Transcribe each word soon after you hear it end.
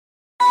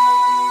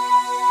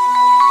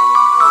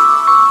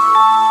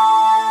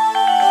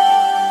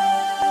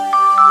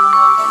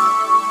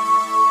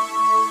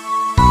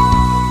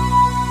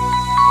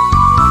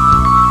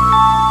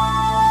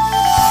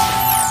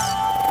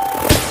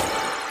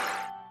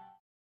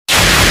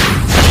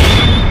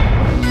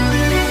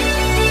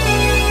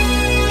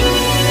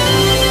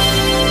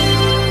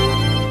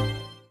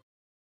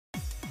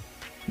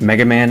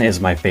Mega Man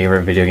is my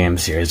favorite video game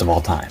series of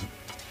all time.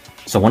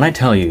 So when I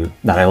tell you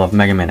that I love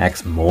Mega Man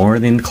X more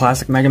than the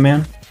classic Mega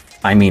Man,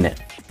 I mean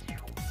it.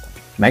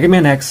 Mega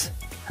Man X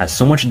has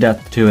so much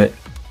depth to it,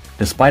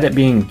 despite it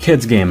being a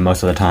kid's game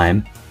most of the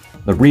time.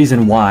 The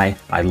reason why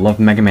I love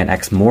Mega Man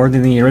X more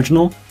than the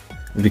original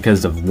is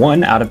because of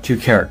one out of two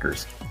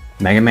characters,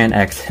 Mega Man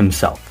X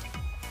himself.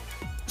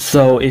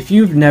 So if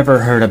you've never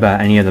heard about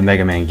any of the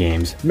Mega Man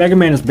games, Mega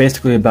Man is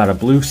basically about a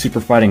blue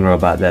super fighting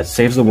robot that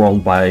saves the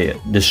world by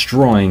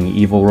destroying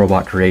evil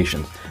robot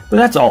creations. But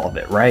that's all of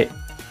it, right?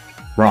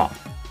 Wrong.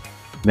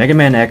 Mega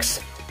Man X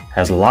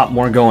has a lot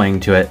more going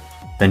to it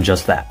than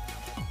just that.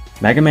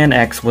 Mega Man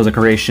X was a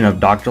creation of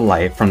Dr.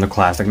 Light from the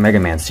classic Mega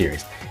Man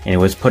series, and he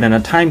was put in a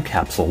time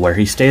capsule where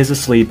he stays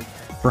asleep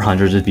for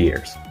hundreds of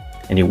years,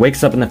 and he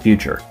wakes up in the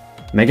future.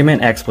 Mega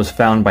Man X was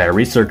found by a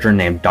researcher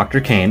named Dr.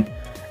 Kane,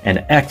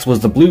 and X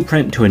was the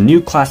blueprint to a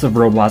new class of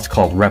robots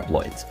called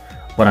Reploids.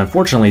 But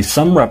unfortunately,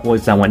 some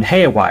Reploids that went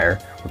haywire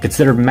were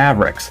considered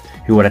Mavericks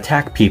who would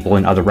attack people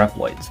and other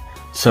Reploids.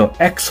 So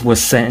X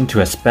was sent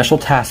into a special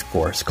task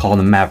force called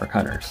the Maverick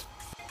Hunters.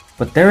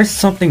 But there is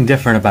something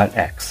different about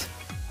X.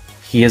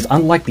 He is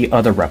unlike the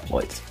other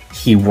Reploids.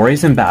 He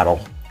worries in battle,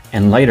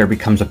 and later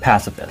becomes a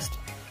pacifist.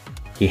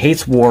 He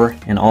hates war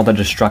and all the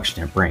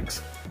destruction it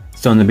brings.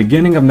 So in the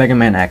beginning of Mega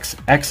Man X,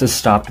 X is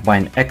stopped by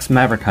an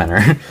ex-Maverick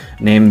Hunter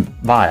named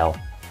Vile.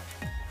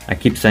 I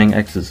keep saying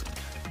X's.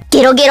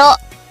 Gero Gero!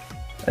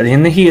 And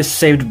then he is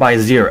saved by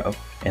Zero,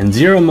 and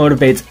Zero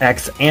motivates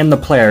X and the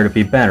player to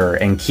be better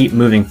and keep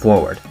moving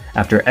forward.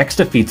 After X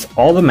defeats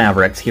all the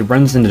Mavericks, he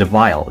runs into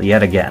Vile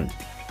yet again.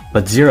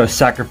 But Zero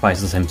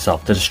sacrifices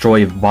himself to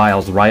destroy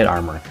Vile's right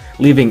armor,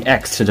 leaving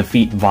X to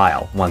defeat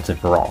Vile once and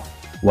for all.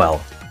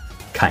 Well,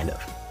 kind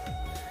of.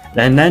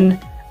 And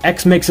then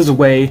X makes his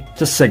way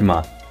to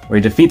Sigma, where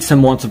he defeats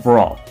him once and for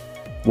all.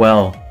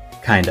 Well,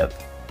 kind of.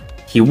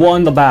 He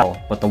won the battle,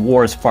 but the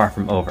war is far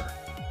from over.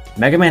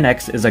 Mega Man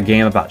X is a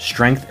game about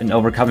strength and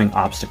overcoming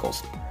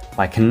obstacles,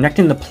 by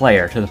connecting the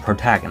player to the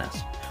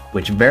protagonist,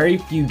 which very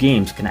few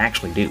games can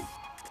actually do.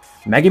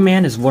 Mega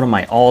Man is one of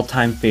my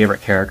all-time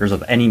favorite characters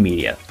of any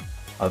media.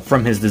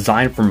 From his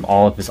design from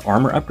all of his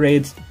armor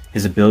upgrades,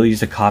 his ability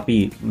to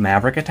copy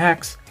Maverick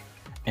attacks,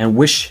 and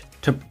wish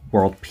to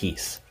world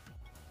peace.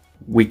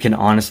 We can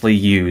honestly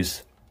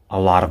use a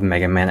lot of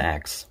Mega Man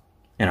X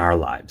in our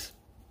lives.